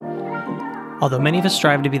Although many of us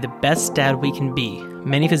strive to be the best dad we can be,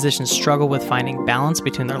 many physicians struggle with finding balance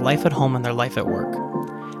between their life at home and their life at work.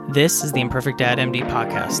 This is the Imperfect Dad MD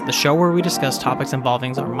podcast, the show where we discuss topics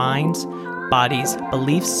involving our minds, bodies,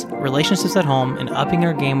 beliefs, relationships at home, and upping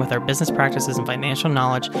our game with our business practices and financial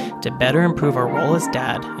knowledge to better improve our role as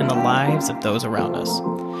dad and the lives of those around us.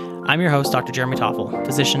 I'm your host, Dr. Jeremy Toffel,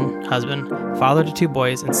 physician, husband, father to two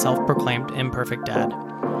boys, and self-proclaimed imperfect dad.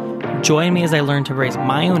 Join me as I learn to embrace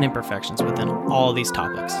my own imperfections within all these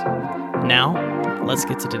topics. Now, let's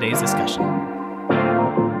get to today's discussion.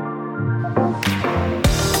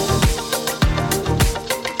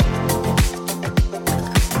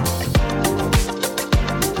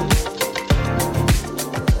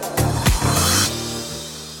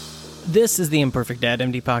 This is the Imperfect Dad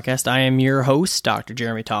MD podcast. I am your host, Dr.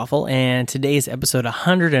 Jeremy Toffel, and today's episode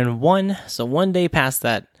 101. So one day past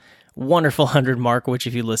that wonderful 100 mark, which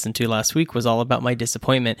if you listened to last week was all about my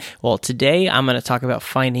disappointment. Well, today I'm going to talk about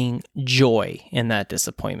finding joy in that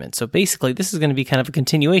disappointment. So basically, this is going to be kind of a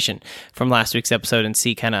continuation from last week's episode and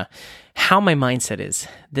see kind of how my mindset is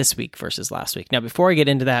this week versus last week. Now, before I get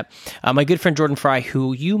into that, my good friend Jordan Fry,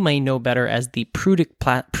 who you may know better as the Prudent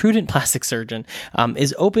Plastic Surgeon,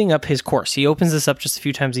 is opening up his course. He opens this up just a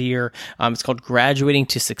few times a year. It's called Graduating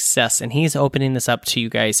to Success, and he's opening this up to you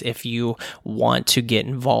guys if you want to get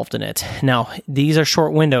involved in it. Now, these are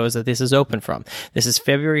short windows that this is open from. This is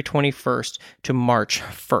February 21st to March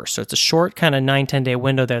 1st. So it's a short kind of 9-10 day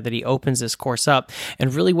window there that he opens this course up.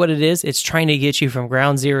 And really what it is, it's trying to get you from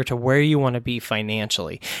ground zero to where you want to be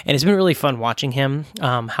financially. And it's been really fun watching him,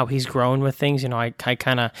 how he's grown with things. You know, I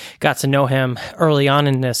kind of got to know him early on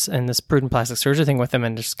in this Prudent Plastic Surgery thing with him,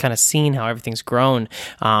 and just kind of seeing how everything's grown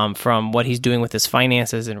from what he's doing with his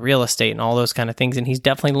finances and real estate and all those kind of things. And he's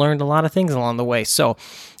definitely learned a lot of things along the way. So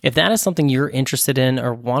if that is something you're interested in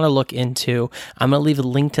or want to look into, I'm going to leave a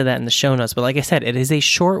link to that in the show notes. But like I said, it is a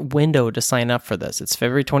short window to sign up for this. It's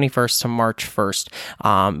February 21st to March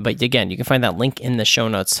 1st. But again, you can find that link in the show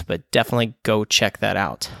notes, but definitely go check that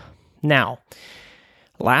out. Now,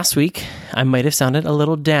 last week, I might have sounded a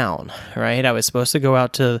little down, right? I was supposed to go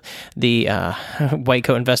out to the White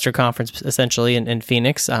Coat Investor Conference, essentially, in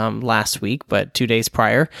Phoenix last week, but 2 days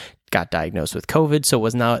prior, got diagnosed with COVID, so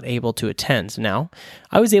was not able to attend. Now,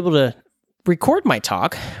 I was able to record my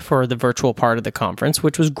talk for the virtual part of the conference,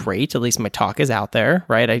 which was great. At least my talk is out there,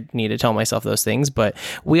 right? I need to tell myself those things, but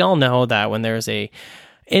we all know that when there's a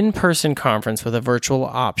in-person conference with a virtual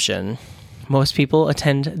option, most people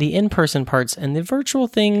attend the in-person parts, and the virtual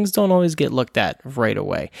things don't always get looked at right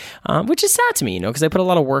away, which is sad to me, because I put a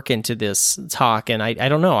lot of work into this talk, and I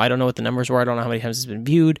don't know. I don't know what the numbers were. I don't know how many times it's been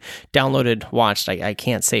viewed, downloaded, watched. I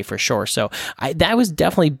can't say for sure. So that was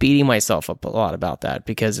definitely beating myself up a lot about that,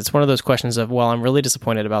 because it's one of those questions of, well, I'm really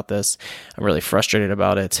disappointed about this. I'm really frustrated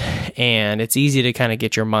about it, and it's easy to kind of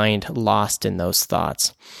get your mind lost in those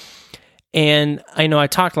thoughts. And I know I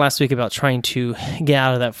talked last week about trying to get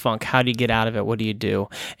out of that funk. How do you get out of it? What do you do?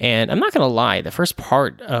 And I'm not going to lie, the first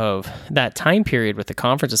part of that time period with the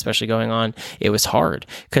conference, especially going on, it was hard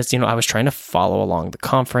because, I was trying to follow along the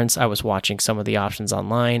conference. I was watching some of the options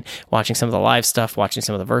online, watching some of the live stuff, watching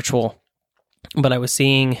some of the virtual. But I was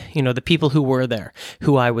seeing, the people who were there,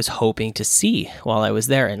 who I was hoping to see while I was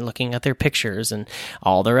there, and looking at their pictures and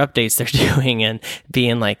all their updates they're doing and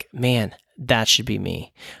being like, man, that should be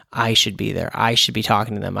me. I should be there. I should be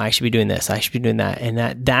talking to them. I should be doing this. I should be doing that. And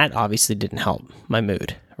that obviously didn't help my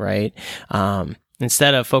mood, right?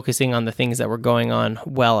 Instead of focusing on the things that were going on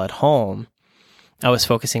well at home, I was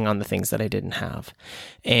focusing on the things that I didn't have.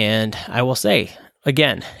 And I will say,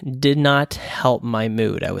 again, did not help my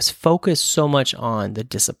mood. I was focused so much on the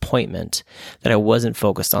disappointment that I wasn't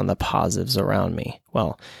focused on the positives around me.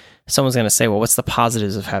 Well, someone's going to say, well, what's the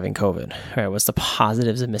positives of having COVID? Right? What's the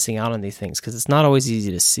positives of missing out on these things? Because it's not always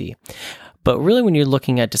easy to see. But really, when you're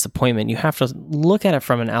looking at disappointment, you have to look at it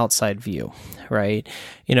from an outside view, right?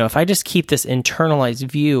 If I just keep this internalized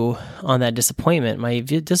view on that disappointment, my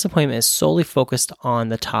disappointment is solely focused on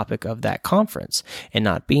the topic of that conference and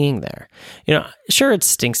not being there. Sure, it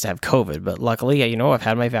stinks to have COVID, but luckily, I've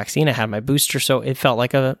had my vaccine, I had my booster, so it felt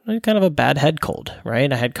like a kind of a bad head cold,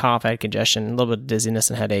 right? I had cough, I had congestion, a little bit of dizziness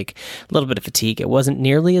and headache, a little bit of fatigue. It wasn't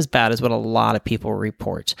nearly as bad as what a lot of people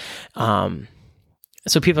report.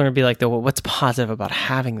 So people are going to be like, well, what's positive about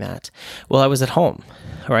having that? Well, I was at home,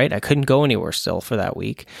 right? I couldn't go anywhere still for that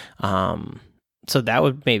week. So that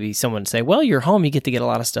would maybe someone say, well, you're home, you get to get a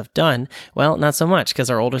lot of stuff done. Well, not so much, because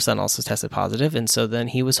our older son also tested positive, and so then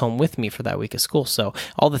he was home with me for that week of school. So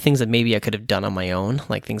all the things that maybe I could have done on my own,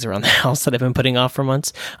 like things around the house that I've been putting off for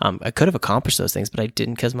months, I could have accomplished those things, but I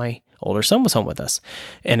didn't because my older son was home with us.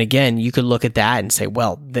 And again, you could look at that and say,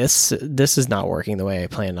 well, this is not working the way I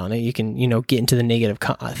planned on it. You can, get into the negative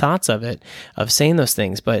thoughts of it, of saying those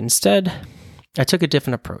things. But instead, I took a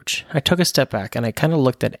different approach. I took a step back and I kind of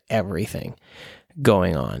looked at everything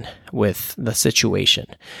going on with the situation.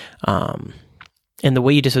 And the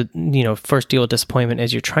way you just, first deal with disappointment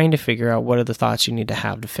is you're trying to figure out what are the thoughts you need to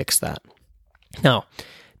have to fix that. Now,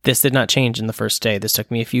 this did not change in the first day. This took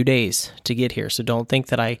me a few days to get here. So don't think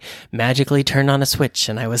that I magically turned on a switch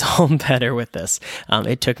and I was home better with this.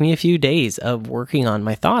 It took me a few days of working on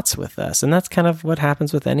my thoughts with this. And that's kind of what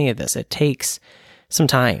happens with any of this. It takes some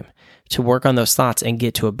time to work on those thoughts and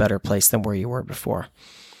get to a better place than where you were before.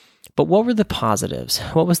 But what were the positives?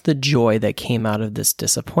 What was the joy that came out of this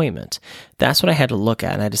disappointment? That's what I had to look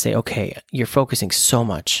at. And I had to say, okay, you're focusing so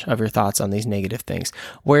much of your thoughts on these negative things.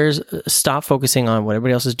 Stop focusing on what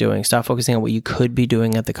everybody else is doing. Stop focusing on what you could be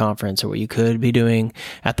doing at the conference or what you could be doing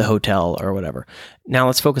at the hotel or whatever. Now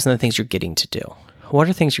let's focus on the things you're getting to do. What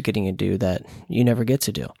are things you're getting to do that you never get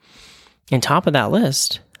to do? On top of that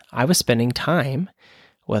list, I was spending time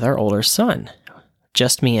with our older son,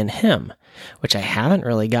 just me and him, which I haven't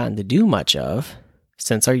really gotten to do much of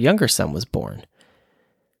since our younger son was born.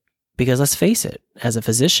 Because let's face it, as a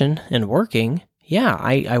physician and working,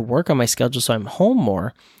 I work on my schedule so I'm home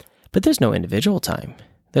more, but there's no individual time.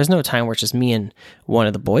 There's no time where it's just me and one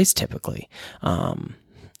of the boys typically. And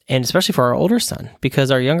especially for our older son, because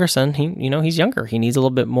our younger son, he's younger. He needs a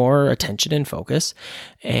little bit more attention and focus.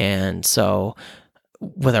 And so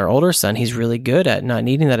with our older son, he's really good at not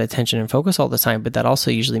needing that attention and focus all the time, but that also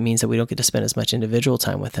usually means that we don't get to spend as much individual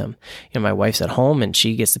time with him. My wife's at home and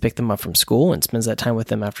she gets to pick them up from school and spends that time with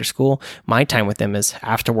them after school. My time with them is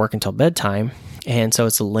after work until bedtime. And so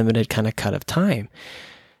it's a limited kind of cut of time.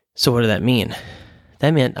 So what did that mean? That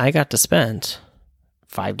meant I got to spend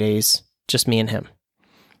 5 days, just me and him.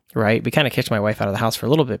 Right? We kind of kicked my wife out of the house for a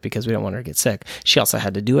little bit because we don't want her to get sick. She also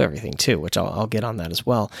had to do everything too, which I'll get on that as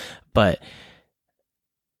well. But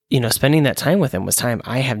spending that time with him was time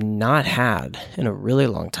I have not had in a really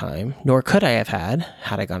long time, nor could I have had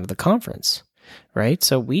I gone to the conference, right?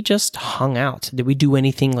 So we just hung out. Did we do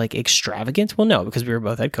anything like extravagant? Well, no, because we were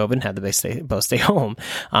both had COVID and had to both stay home.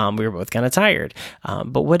 We were both kind of tired.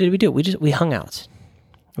 But what did we do? We hung out.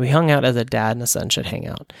 We hung out as a dad and a son should hang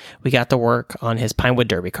out. We got to work on his Pinewood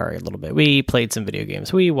Derby car a little bit. We played some video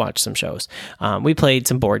games. We watched some shows. We played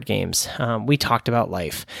some board games. We talked about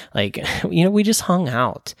life. We just hung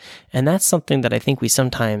out. And that's something that I think we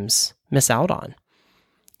sometimes miss out on.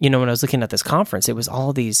 When I was looking at this conference, it was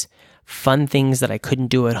all these fun things that I couldn't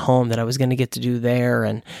do at home that I was going to get to do there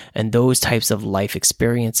and those types of life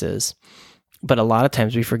experiences. But a lot of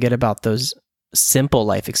times we forget about those simple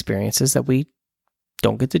life experiences that we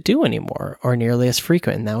don't get to do anymore or nearly as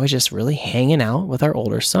frequent. And that was just really hanging out with our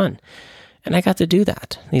older son. And I got to do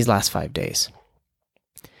that these last 5 days.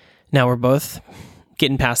 Now we're both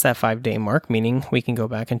getting past that 5-day mark, meaning we can go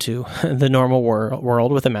back into the normal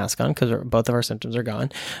world with a mask on because both of our symptoms are gone.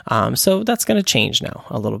 So that's going to change now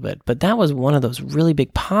a little bit. But that was one of those really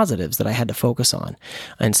big positives that I had to focus on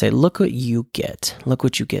and say, look what you get. Look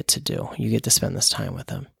what you get to do. You get to spend this time with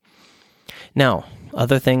them. Now,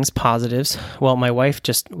 other things, positives. Well, my wife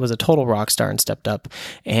just was a total rock star and stepped up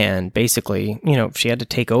and basically, she had to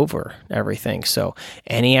take over everything. So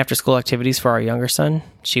any after school activities for our younger son,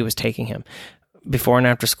 she was taking him. Before and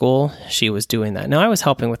after school, she was doing that. Now, I was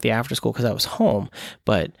helping with the after school because I was home,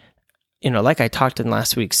 but, like I talked in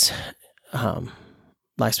last week's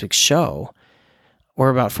show, we're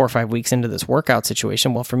about 4 or 5 weeks into this workout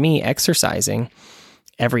situation. Well, for me, exercising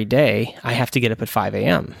every day, I have to get up at 5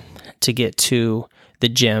 a.m. to get to the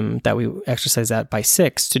gym that we exercise at by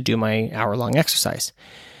 6 to do my hour-long exercise.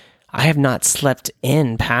 I have not slept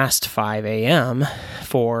in past 5 a.m.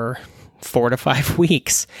 for 4 to 5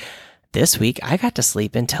 weeks. This week, I got to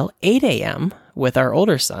sleep until 8 a.m. with our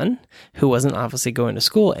older son, who wasn't obviously going to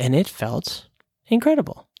school, and it felt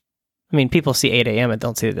incredible. I mean, people see 8 a.m. and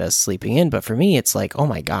don't see it as sleeping in, but for me, it's like, oh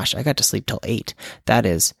my gosh, I got to sleep till 8. That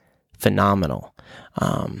is phenomenal.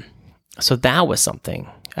 So that was something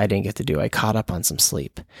I didn't get to do. I caught up on some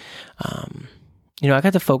sleep. I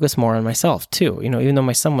got to focus more on myself too. Even though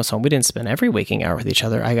my son was home, we didn't spend every waking hour with each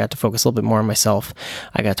other. I got to focus a little bit more on myself.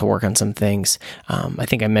 I got to work on some things. I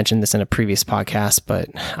think I mentioned this in a previous podcast, but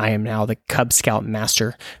I am now the Cub Scout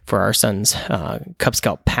master for our son's Cub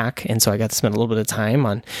Scout pack. And so I got to spend a little bit of time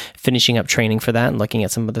on finishing up training for that and looking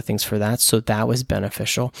at some of the things for that. So that was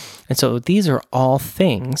beneficial. And so these are all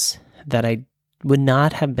things that I would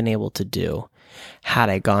not have been able to do had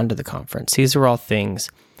I gone to the conference. These are all things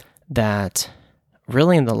that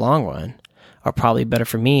really in the long run are probably better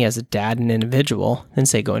for me as a dad and individual than,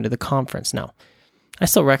 say, going to the conference. Now, I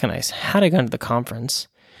still recognize, had I gone to the conference,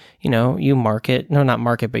 you not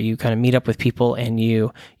market, but you kind of meet up with people and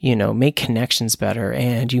you make connections better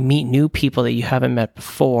and you meet new people that you haven't met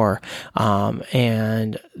before.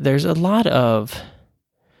 And there's a lot of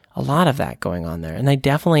that going on there. And I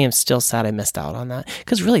definitely am still sad I missed out on that,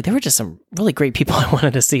 because really there were just some really great people I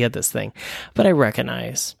wanted to see at this thing. But I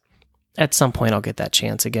recognize at some point I'll get that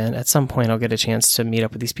chance again. At some point I'll get a chance to meet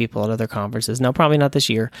up with these people at other conferences. Now, probably not this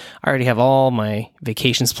year. I already have all my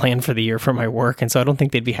vacations planned for the year for my work, and so I don't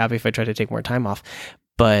think they'd be happy if I tried to take more time off.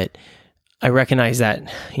 But I recognize that,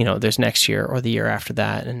 there's next year or the year after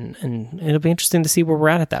that, and it'll be interesting to see where we're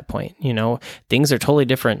at that point. Things are totally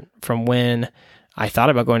different from when I thought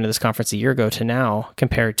about going to this conference a year ago to now,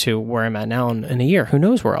 compared to where I'm at now in a year. Who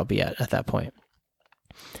knows where I'll be at that point?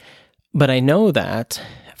 But I know that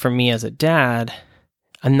for me as a dad,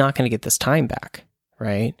 I'm not going to get this time back,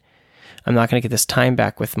 right? I'm not going to get this time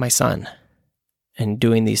back with my son and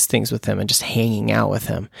doing these things with him and just hanging out with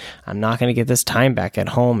him. I'm not going to get this time back at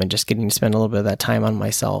home and just getting to spend a little bit of that time on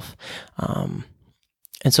myself.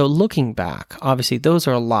 And so looking back, obviously those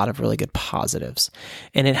are a lot of really good positives,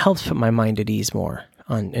 and it helps put my mind at ease more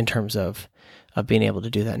in terms of being able to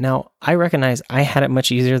do that. Now, I recognize I had it much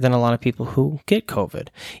easier than a lot of people who get COVID.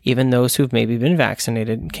 Even those who've maybe been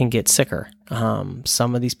vaccinated can get sicker.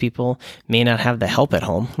 Some of these people may not have the help at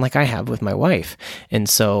home like I have with my wife. And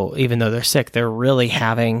so even though they're sick, they're really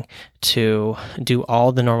having to do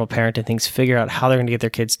all the normal parenting things, figure out how they're going to get their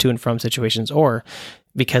kids to and from situations, or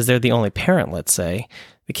because they're the only parent, let's say,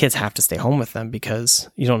 the kids have to stay home with them because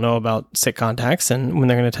you don't know about sick contacts and when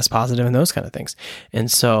they're going to test positive and those kind of things. And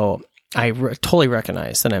so I totally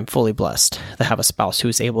recognize that I'm fully blessed to have a spouse who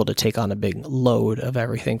is able to take on a big load of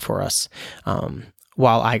everything for us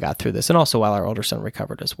while I got through this, and also while our older son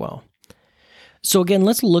recovered as well. So again,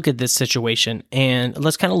 let's look at this situation and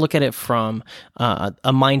let's kind of look at it from a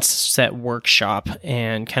mindset workshop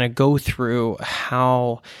and kind of go through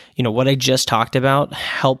how, what I just talked about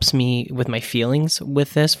helps me with my feelings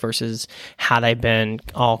with this versus had I been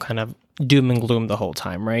all kind of doom and gloom the whole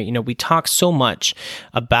time, right? We talk so much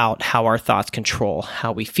about how our thoughts control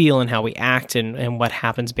how we feel and how we act and what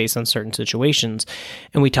happens based on certain situations.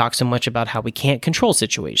 And we talk so much about how we can't control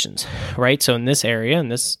situations, right? So in this area, in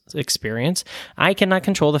this experience, I cannot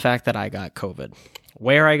control the fact that I got COVID.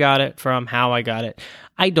 Where I got it from, how I got it,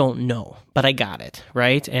 I don't know, but I got it,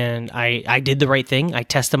 right? And I did the right thing. I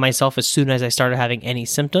tested myself as soon as I started having any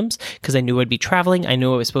symptoms because I knew I'd be traveling. I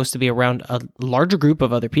knew I was supposed to be around a larger group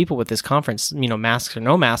of other people with this conference, masks or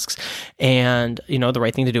no masks. And, the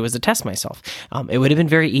right thing to do was to test myself. It would have been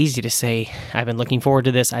very easy to say, I've been looking forward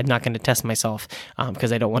to this. I'm not going to test myself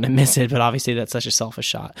because I don't want to miss it. But obviously that's such a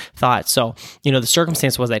selfish thought. So, the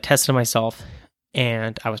circumstance was I tested myself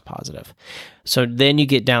and I was positive. So then you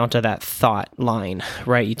get down to that thought line,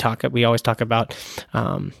 right? We always talk about,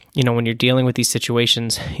 when you're dealing with these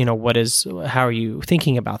situations, how are you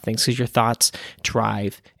thinking about things? Because your thoughts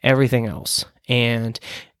drive everything else. And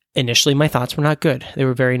initially my thoughts were not good. They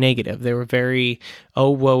were very negative. They were very, oh,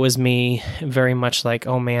 woe is me, very much like,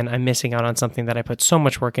 oh man, I'm missing out on something that I put so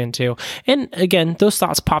much work into. And again, those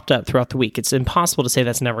thoughts popped up throughout the week. It's impossible to say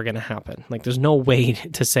that's never going to happen. Like there's no way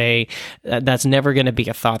to say that's never going to be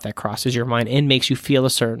a thought that crosses your mind and makes you feel a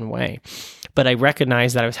certain way. But I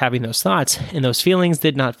recognized that I was having those thoughts and those feelings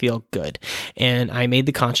did not feel good. And I made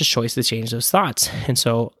the conscious choice to change those thoughts. And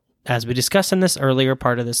so as we discussed in this earlier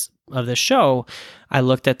part of this show, I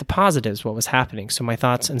looked at the positives, what was happening. So my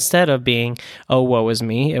thoughts, instead of being, oh, woe is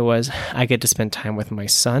me, it was, I get to spend time with my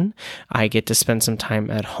son. I get to spend some time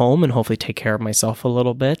at home and hopefully take care of myself a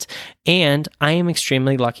little bit. And I am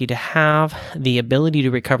extremely lucky to have the ability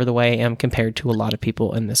to recover the way I am compared to a lot of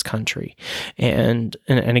people in this country. And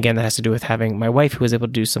again, that has to do with having my wife who was able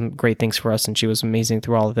to do some great things for us, and she was amazing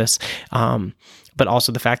through all of this. But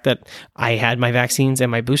also the fact that I had my vaccines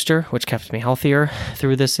and my booster, which kept me healthier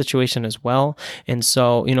through this situation as well. And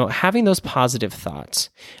so, having those positive thoughts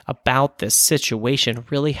about this situation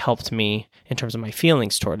really helped me in terms of my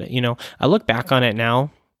feelings toward it. I look back on it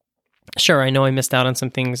now. Sure, I know I missed out on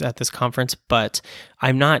some things at this conference, but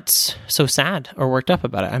I'm not so sad or worked up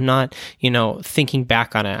about it. I'm not, thinking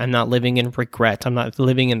back on it. I'm not living in regret. I'm not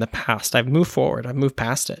living in the past. I've moved forward. I've moved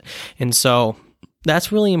past it. And so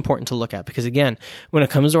that's really important to look at because, again, when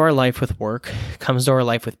it comes to our life with work, comes to our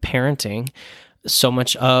life with parenting, so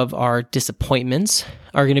much of our disappointments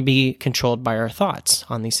are going to be controlled by our thoughts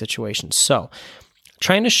on these situations. So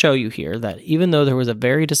trying to show you here that even though there was a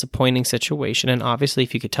very disappointing situation, and obviously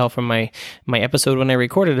if you could tell from my episode when I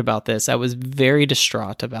recorded about this, I was very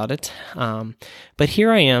distraught about it. But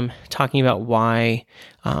here I am talking about why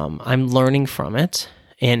I'm learning from it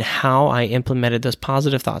and how I implemented those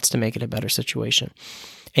positive thoughts to make it a better situation.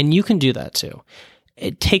 And you can do that too.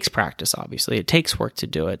 It takes practice, obviously. It takes work to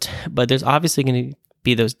do it. But there's obviously going to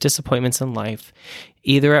be those disappointments in life,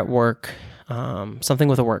 either at work, something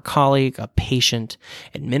with a work colleague, a patient,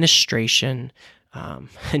 administration,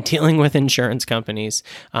 dealing with insurance companies.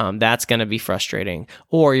 That's going to be frustrating.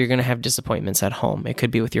 Or you're going to have disappointments at home. It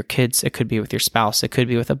could be with your kids. It could be with your spouse. It could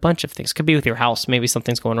be with a bunch of things. It could be with your house. Maybe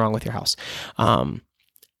something's going wrong with your house.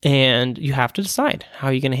 And you have to decide how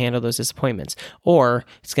you're going to handle those disappointments. Or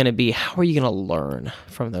it's going to be, how are you going to learn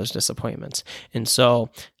from those disappointments? And so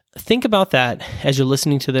think about that as you're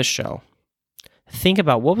listening to this show. Think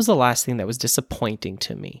about, what was the last thing that was disappointing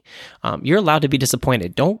to me? You're allowed to be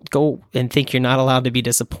disappointed. Don't go and think you're not allowed to be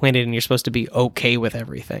disappointed and you're supposed to be okay with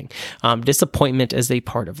everything. Disappointment is a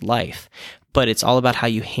part of life, but it's all about how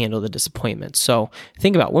you handle the disappointment. So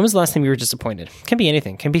think about, when was the last time you were disappointed? It can be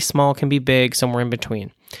anything. It can be small, can be big, somewhere in between.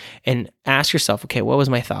 And ask yourself, okay, what was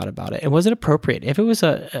my thought about it? And was it appropriate? If it was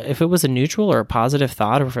a neutral or a positive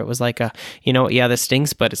thought, or if it was like yeah, this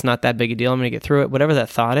stinks, but it's not that big a deal, I'm going to get through it. Whatever that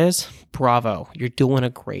thought is, bravo, you're doing a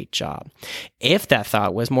great job. If that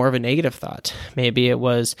thought was more of a negative thought, maybe it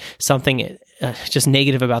was something just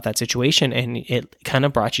negative about that situation and it kind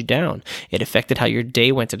of brought you down. It affected how your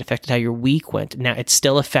day went. It affected how your week went. Now it's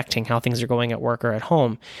still affecting how things are going at work or at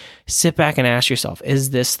home. Sit back and ask yourself,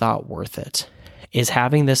 is this thought worth it? Is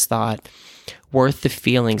having this thought worth the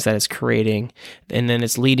feelings that it's creating? And then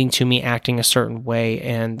it's leading to me acting a certain way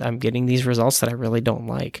and I'm getting these results that I really don't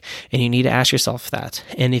like. And you need to ask yourself that.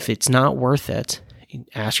 And if it's not worth it,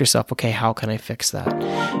 ask yourself, okay, how can I fix that?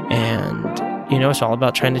 And it's all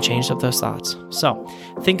about trying to change up those thoughts. So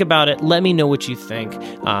think about it. Let me know what you think.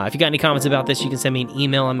 If you got any comments about this, you can send me an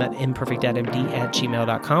email. I'm at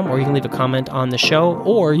imperfectdadmd@gmail.com, or you can leave a comment on the show,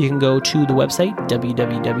 or you can go to the website,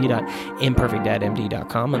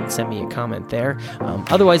 www.imperfectdadmd.com, and send me a comment there.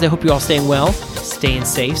 Otherwise, I hope you're all staying well, staying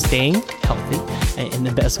safe, staying healthy in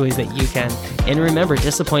the best ways that you can. And remember,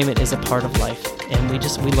 disappointment is a part of life, and we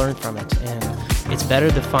learn from it. And it's better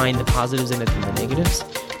to find the positives in it than the negatives.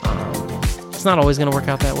 It's not always going to work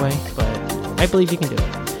out that way, but I believe you can do it.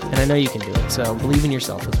 And I know you can do it. So believe in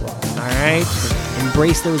yourself as well. All right?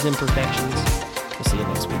 Embrace those imperfections. We'll see you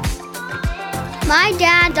next week. My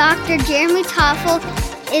dad, Dr. Jeremy Toffel,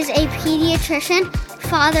 is a pediatrician,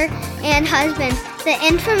 father, and husband. The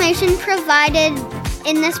information provided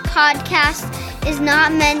in this podcast is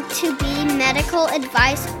not meant to be medical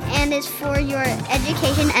advice and is for your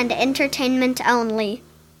education and entertainment only.